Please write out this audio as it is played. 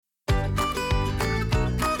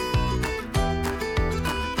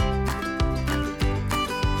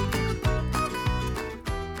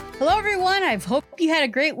Hello, everyone. I hope you had a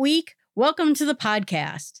great week. Welcome to the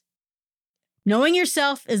podcast. Knowing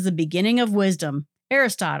yourself is the beginning of wisdom.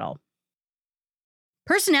 Aristotle.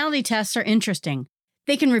 Personality tests are interesting.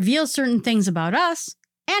 They can reveal certain things about us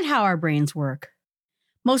and how our brains work.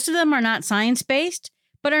 Most of them are not science-based,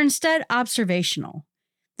 but are instead observational.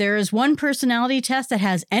 There is one personality test that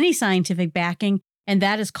has any scientific backing, and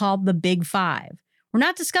that is called the Big Five. We're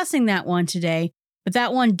not discussing that one today, but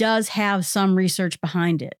that one does have some research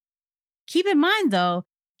behind it. Keep in mind, though,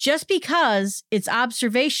 just because it's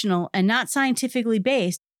observational and not scientifically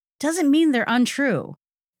based doesn't mean they're untrue.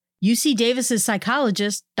 UC Davis's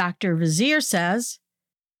psychologist, Dr. Vazir, says,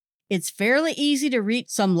 "It's fairly easy to reach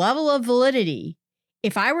some level of validity.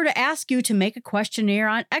 If I were to ask you to make a questionnaire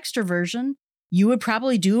on extroversion, you would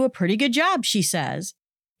probably do a pretty good job," she says.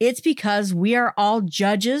 "It's because we are all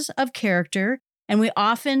judges of character, and we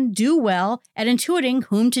often do well at intuiting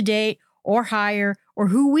whom to date or hire or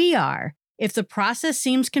who we are. If the process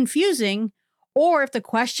seems confusing, or if the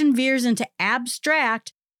question veers into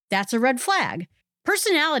abstract, that's a red flag.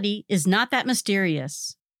 Personality is not that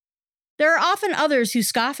mysterious." There are often others who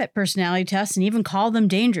scoff at personality tests and even call them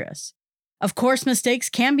dangerous. Of course, mistakes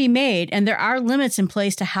can be made, and there are limits in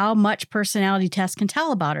place to how much personality tests can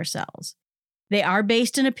tell about ourselves. They are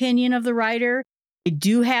based in opinion of the writer. They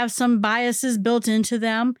do have some biases built into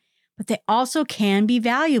them, but they also can be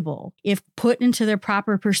valuable if put into their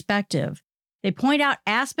proper perspective. They point out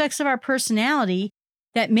aspects of our personality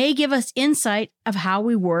that may give us insight of how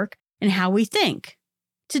we work and how we think.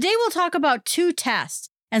 Today we'll talk about two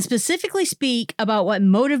tests and specifically speak about what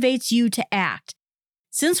motivates you to act.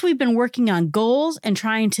 Since we've been working on goals and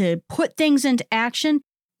trying to put things into action,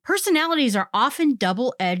 personalities are often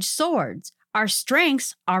double-edged swords. Our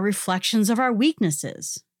strengths are reflections of our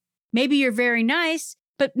weaknesses. Maybe you're very nice,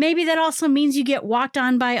 but maybe that also means you get walked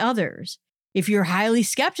on by others. If you're highly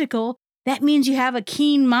skeptical, that means you have a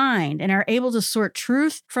keen mind and are able to sort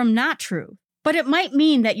truth from not truth. But it might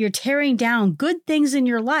mean that you're tearing down good things in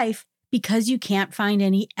your life because you can't find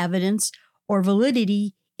any evidence or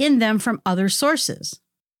validity in them from other sources.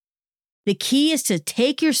 The key is to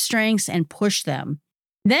take your strengths and push them.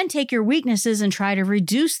 Then take your weaknesses and try to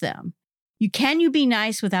reduce them. Can you be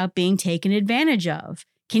nice without being taken advantage of?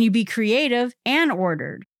 Can you be creative and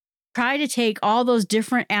ordered? Try to take all those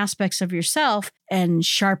different aspects of yourself and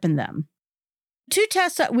sharpen them. Two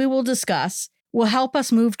tests that we will discuss will help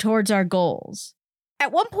us move towards our goals.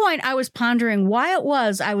 At one point, I was pondering why it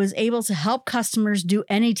was I was able to help customers do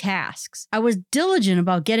any tasks. I was diligent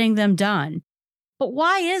about getting them done. But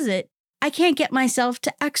why is it I can't get myself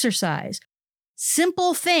to exercise?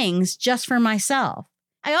 Simple things just for myself.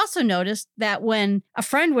 I also noticed that when a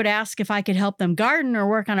friend would ask if I could help them garden or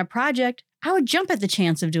work on a project, I would jump at the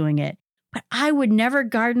chance of doing it. But I would never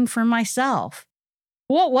garden for myself.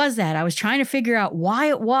 What was that? I was trying to figure out why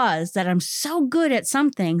it was that I'm so good at some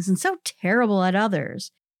things and so terrible at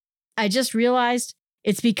others. I just realized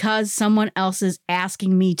it's because someone else is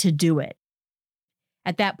asking me to do it.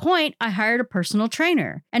 At that point, I hired a personal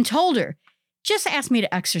trainer and told her, just ask me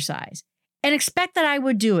to exercise and expect that I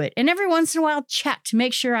would do it. And every once in a while, check to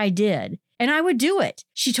make sure I did. And I would do it.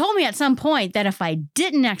 She told me at some point that if I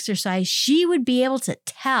didn't exercise, she would be able to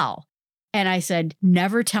tell. And I said,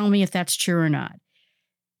 never tell me if that's true or not.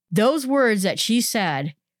 Those words that she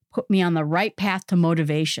said put me on the right path to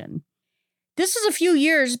motivation. This was a few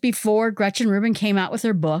years before Gretchen Rubin came out with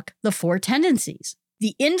her book, The Four Tendencies.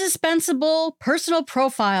 The indispensable personal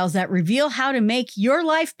profiles that reveal how to make your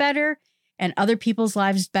life better and other people's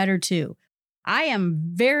lives better too. I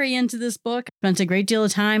am very into this book. Spent a great deal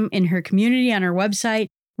of time in her community on her website.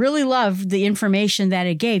 Really loved the information that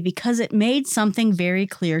it gave because it made something very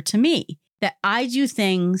clear to me. That I do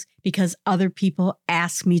things because other people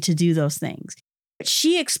ask me to do those things. But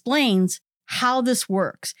she explains how this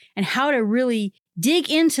works and how to really dig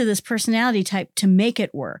into this personality type to make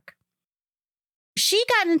it work. She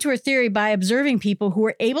got into her theory by observing people who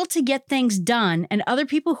were able to get things done and other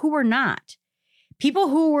people who were not. People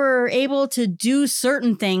who were able to do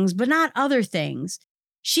certain things but not other things.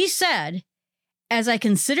 She said, as I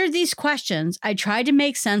considered these questions, I tried to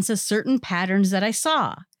make sense of certain patterns that I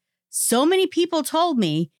saw. So many people told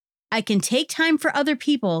me I can take time for other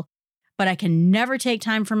people, but I can never take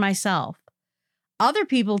time for myself. Other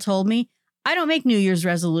people told me I don't make New Year's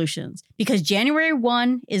resolutions because January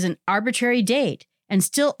 1 is an arbitrary date. And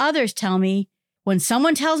still others tell me when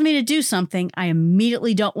someone tells me to do something, I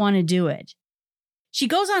immediately don't want to do it. She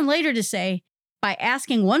goes on later to say, by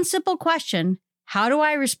asking one simple question, how do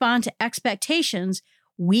I respond to expectations?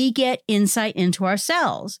 We get insight into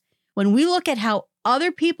ourselves. When we look at how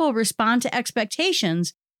other people respond to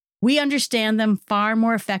expectations, we understand them far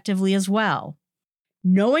more effectively as well.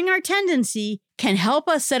 Knowing our tendency can help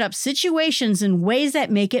us set up situations in ways that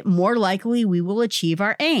make it more likely we will achieve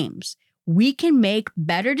our aims. We can make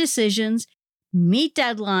better decisions, meet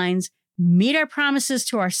deadlines, meet our promises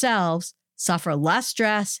to ourselves, suffer less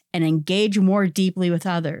stress, and engage more deeply with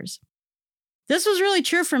others. This was really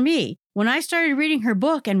true for me. When I started reading her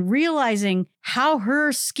book and realizing how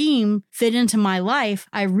her scheme fit into my life,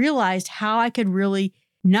 I realized how I could really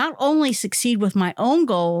not only succeed with my own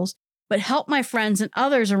goals, but help my friends and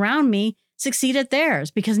others around me succeed at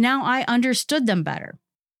theirs, because now I understood them better.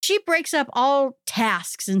 She breaks up all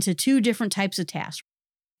tasks into two different types of tasks.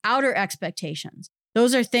 Outer expectations.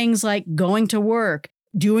 Those are things like going to work,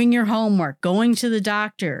 doing your homework, going to the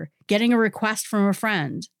doctor, getting a request from a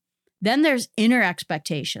friend. Then there's inner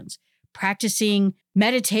expectations, practicing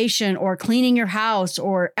meditation or cleaning your house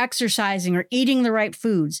or exercising or eating the right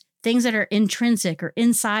foods, things that are intrinsic or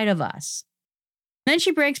inside of us. Then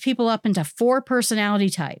she breaks people up into 4 personality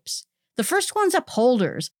types. The first one's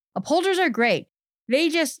upholders. Upholders are great. They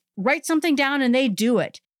just write something down and they do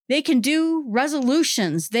it. They can do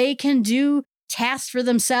resolutions. They can do tasks for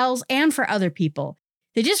themselves and for other people.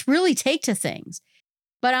 They just really take to things.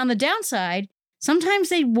 But on the downside, sometimes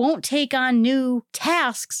they won't take on new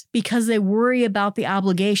tasks because they worry about the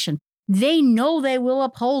obligation. They know they will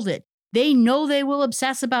uphold it. They know they will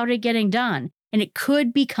obsess about it getting done. And it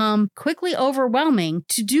could become quickly overwhelming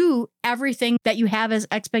to do everything that you have as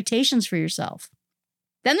expectations for yourself.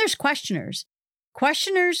 Then there's questioners.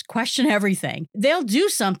 Questioners question everything. They'll do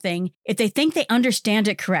something if they think they understand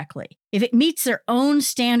it correctly, if it meets their own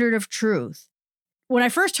standard of truth. When I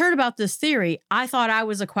first heard about this theory, I thought I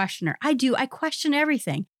was a questioner. I question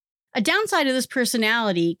everything. A downside of this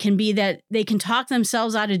personality can be that they can talk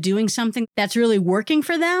themselves out of doing something that's really working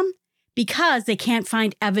for them because they can't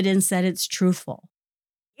find evidence that it's truthful.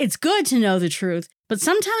 It's good to know the truth, but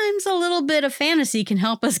sometimes a little bit of fantasy can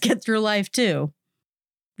help us get through life too.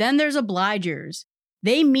 Then there's obligers.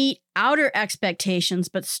 They meet outer expectations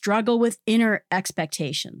but struggle with inner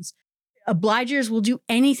expectations. Obligers will do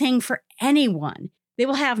anything for anyone. They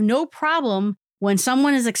will have no problem when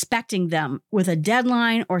someone is expecting them with a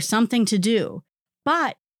deadline or something to do,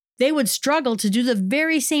 but they would struggle to do the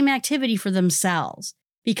very same activity for themselves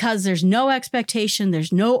because there's no expectation,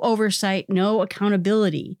 there's no oversight, no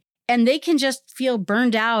accountability, and they can just feel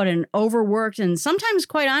burned out and overworked and sometimes,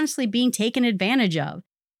 quite honestly, being taken advantage of.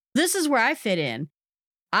 This is where I fit in.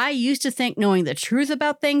 I used to think knowing the truth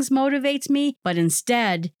about things motivates me, but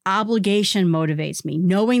instead, obligation motivates me,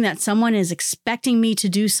 knowing that someone is expecting me to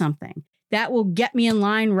do something. That will get me in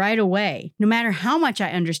line right away, no matter how much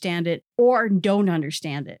I understand it or don't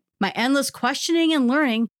understand it. My endless questioning and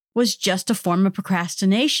learning was just a form of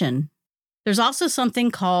procrastination. There's also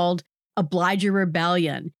something called obliger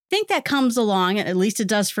rebellion. I think that comes along, at least it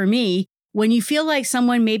does for me, when you feel like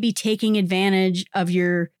someone may be taking advantage of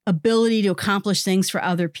your ability to accomplish things for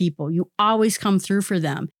other people. You always come through for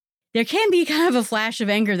them. There can be kind of a flash of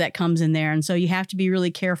anger that comes in there, and so you have to be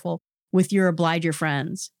really careful with your obliger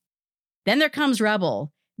friends. Then there comes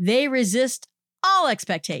rebel. They resist all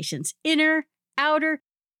expectations, inner, outer.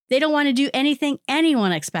 They don't want to do anything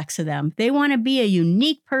anyone expects of them. They want to be a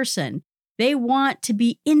unique person. They want to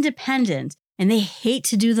be independent, and they hate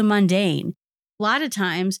to do the mundane. A lot of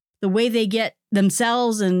times, the way they get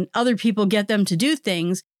themselves and other people get them to do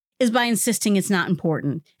things is by insisting it's not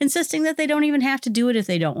important, insisting that they don't even have to do it if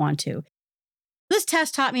they don't want to. This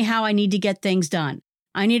test taught me how I need to get things done.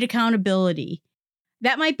 I need accountability.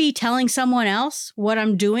 That might be telling someone else what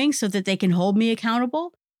I'm doing so that they can hold me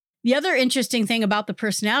accountable. The other interesting thing about the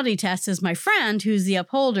personality test is my friend, who's the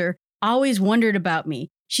upholder, always wondered about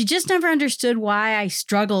me. She just never understood why I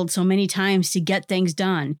struggled so many times to get things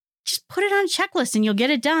done. Just put it on a checklist and you'll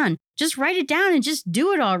get it done. Just write it down and just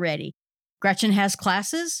do it already. Gretchen has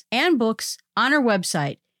classes and books on her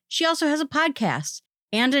website. She also has a podcast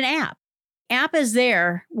and an app. App is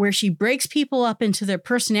there where she breaks people up into their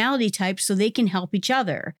personality types so they can help each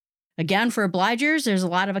other. Again, for obligers, there's a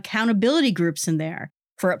lot of accountability groups in there.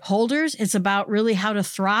 For upholders, it's about really how to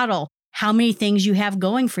throttle how many things you have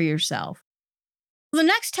going for yourself. The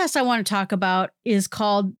next test I want to talk about is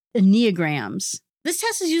called Enneagrams. This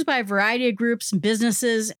test is used by a variety of groups and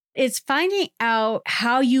businesses. It's finding out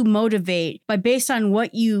how you motivate based on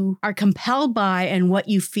what you are compelled by and what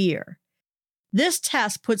you fear. This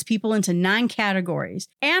test puts people into 9 categories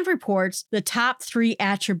and reports the top 3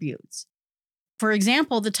 attributes. For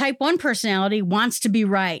example, the type 1 personality wants to be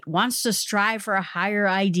right, wants to strive for a higher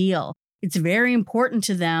ideal. It's very important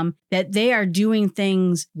to them that they are doing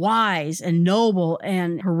things wise and noble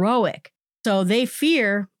and heroic. So they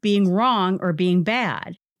fear being wrong or being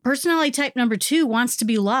bad. Personality type number 2 wants to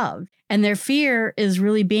be loved, and their fear is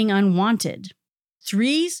really being unwanted.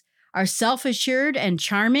 3s are self-assured and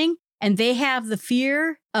charming, and they have the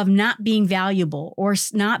fear of not being valuable or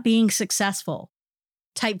not being successful.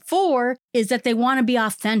 Type 4 is that they want to be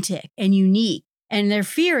authentic and unique, and their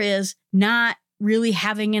fear is not really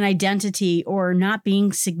having an identity or not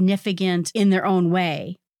being significant in their own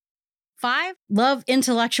way. 5 love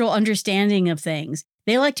intellectual understanding of things.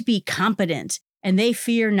 They like to be competent, and they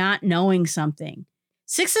fear not knowing something.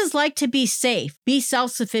 6s like to be safe, be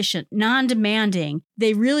self-sufficient, non-demanding.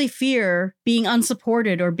 They really fear being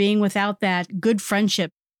unsupported or being without that good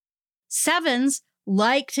friendship. 7s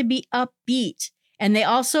like to be upbeat, and they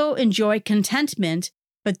also enjoy contentment,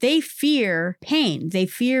 but they fear pain. They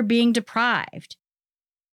fear being deprived.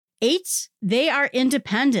 8s, they are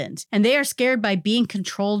independent, and they are scared by being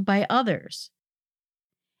controlled by others.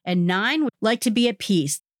 And 9 would like to be at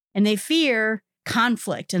peace, and they fear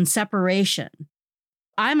conflict and separation.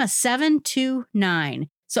 I'm a 7-2-9,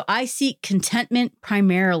 so I seek contentment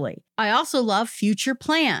primarily. I also love future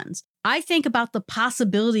plans. I think about the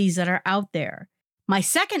possibilities that are out there. My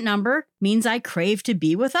second number means I crave to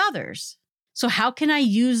be with others. So how can I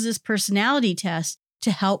use this personality test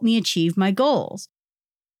to help me achieve my goals?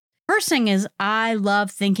 First thing is, I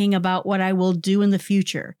love thinking about what I will do in the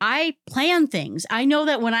future. I plan things. I know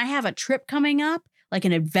that when I have a trip coming up, like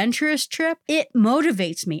an adventurous trip, it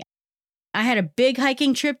motivates me. I had a big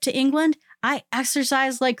hiking trip to England. I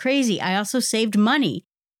exercised like crazy. I also saved money.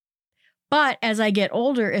 But as I get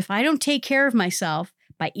older, if I don't take care of myself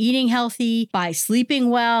by eating healthy, by sleeping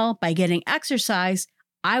well, by getting exercise,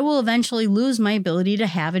 I will eventually lose my ability to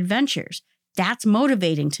have adventures. That's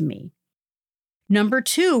motivating to me. Number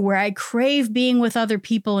 2, where I crave being with other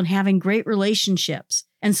people and having great relationships.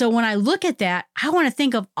 And so when I look at that, I want to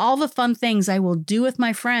think of all the fun things I will do with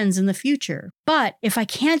my friends in the future. But if I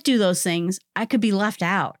can't do those things, I could be left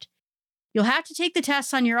out. You'll have to take the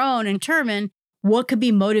test on your own and determine what could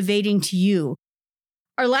be motivating to you.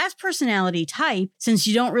 Our last personality type, since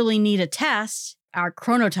you don't really need a test, are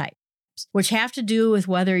chronotypes, which have to do with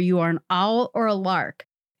whether you are an owl or a lark.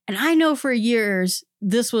 And I know for years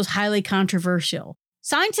this was highly controversial.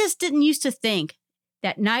 Scientists didn't used to think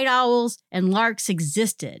that night owls and larks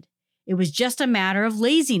existed. It was just a matter of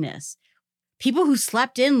laziness. People who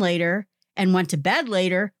slept in later and went to bed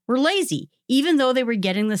later were lazy, even though they were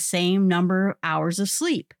getting the same number of hours of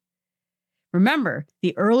sleep. Remember,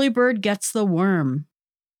 the early bird gets the worm.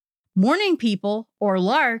 Morning people, or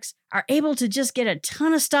larks, are able to just get a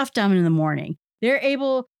ton of stuff done in the morning. They're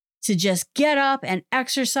able to just get up and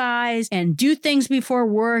exercise and do things before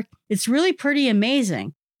work. It's really pretty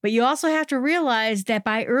amazing. But you also have to realize that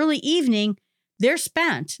by early evening, they're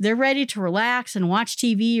spent. They're ready to relax and watch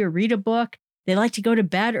TV or read a book. They like to go to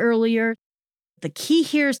bed earlier. The key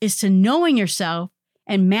here is to knowing yourself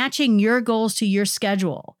and matching your goals to your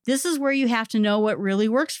schedule. This is where you have to know what really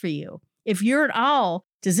works for you. If you're an owl,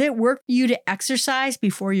 does it work for you to exercise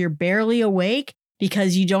before you're barely awake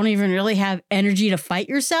because you don't even really have energy to fight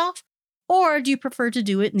yourself? Or do you prefer to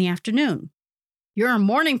do it in the afternoon? You're a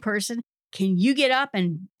morning person. Can you get up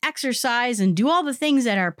and exercise and do all the things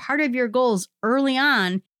that are part of your goals early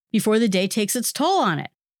on before the day takes its toll on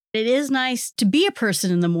it? It is nice to be a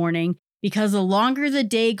person in the morning because the longer the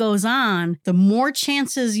day goes on, the more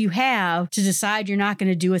chances you have to decide you're not going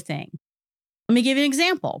to do a thing. Let me give you an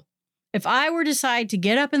example. If I were to decide to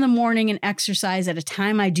get up in the morning and exercise at a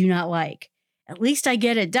time I do not like, at least I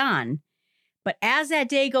get it done. But as that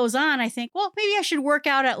day goes on, I think, well, maybe I should work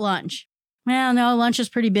out at lunch. Well, no, lunch is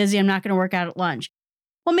pretty busy. I'm not going to work out at lunch.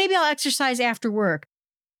 Well, maybe I'll exercise after work.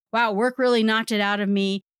 Wow, work really knocked it out of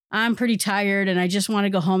me. I'm pretty tired and I just want to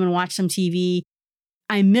go home and watch some TV.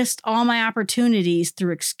 I missed all my opportunities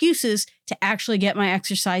through excuses to actually get my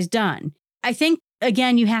exercise done. I think,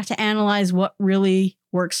 again, you have to analyze what really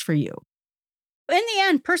works for you. In the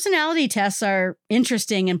end, personality tests are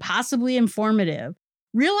interesting and possibly informative.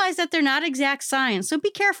 Realize that they're not exact science, so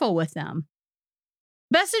be careful with them.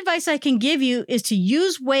 Best advice I can give you is to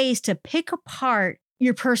use ways to pick apart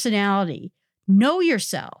your personality. Know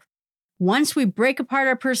yourself. Once we break apart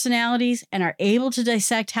our personalities and are able to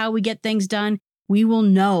dissect how we get things done, we will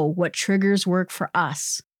know what triggers work for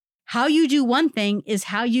us. How you do one thing is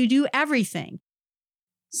how you do everything.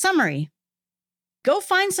 Summary. Go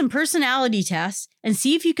find some personality tests and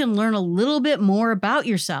see if you can learn a little bit more about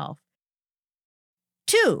yourself.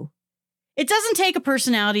 2. It doesn't take a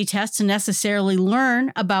personality test to necessarily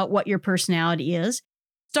learn about what your personality is.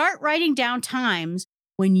 Start writing down times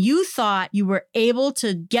when you thought you were able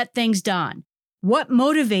to get things done. What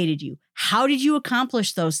motivated you? How did you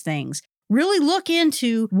accomplish those things? Really look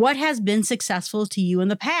into what has been successful to you in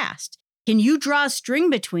the past. Can you draw a string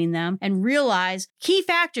between them and realize key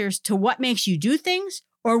factors to what makes you do things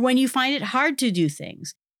or when you find it hard to do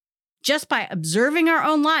things? Just by observing our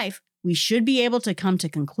own life, we should be able to come to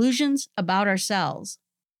conclusions about ourselves.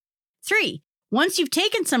 3, once you've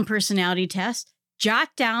taken some personality tests, jot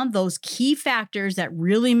down those key factors that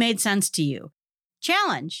really made sense to you.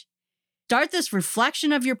 Challenge. Start this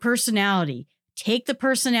reflection of your personality. Take the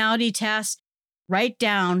personality test, write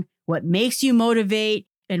down what makes you motivate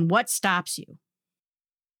and what stops you.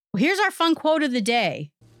 Well, here's our fun quote of the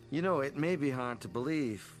day. You know, it may be hard to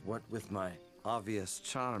believe, what with my obvious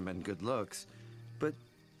charm and good looks, but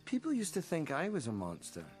people used to think I was a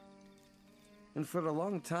monster. And for a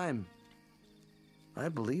long time, I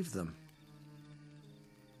believed them.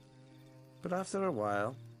 But after a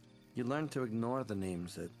while, you learn to ignore the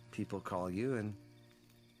names that people call you, and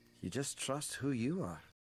you just trust who you are.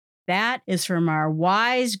 That is from our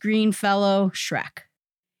wise green fellow, Shrek.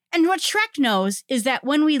 And what Shrek knows is that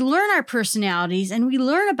when we learn our personalities and we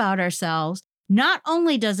learn about ourselves, not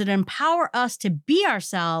only does it empower us to be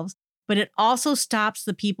ourselves, but it also stops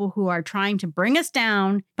the people who are trying to bring us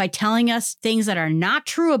down by telling us things that are not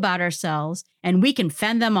true about ourselves, and we can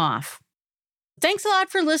fend them off. Thanks a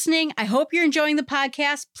lot for listening. I hope you're enjoying the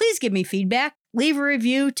podcast. Please give me feedback, leave a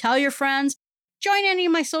review, tell your friends, join any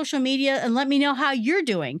of my social media, and let me know how you're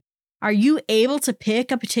doing. Are you able to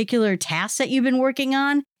pick a particular task that you've been working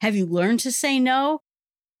on? Have you learned to say no?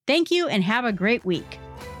 Thank you and have a great week.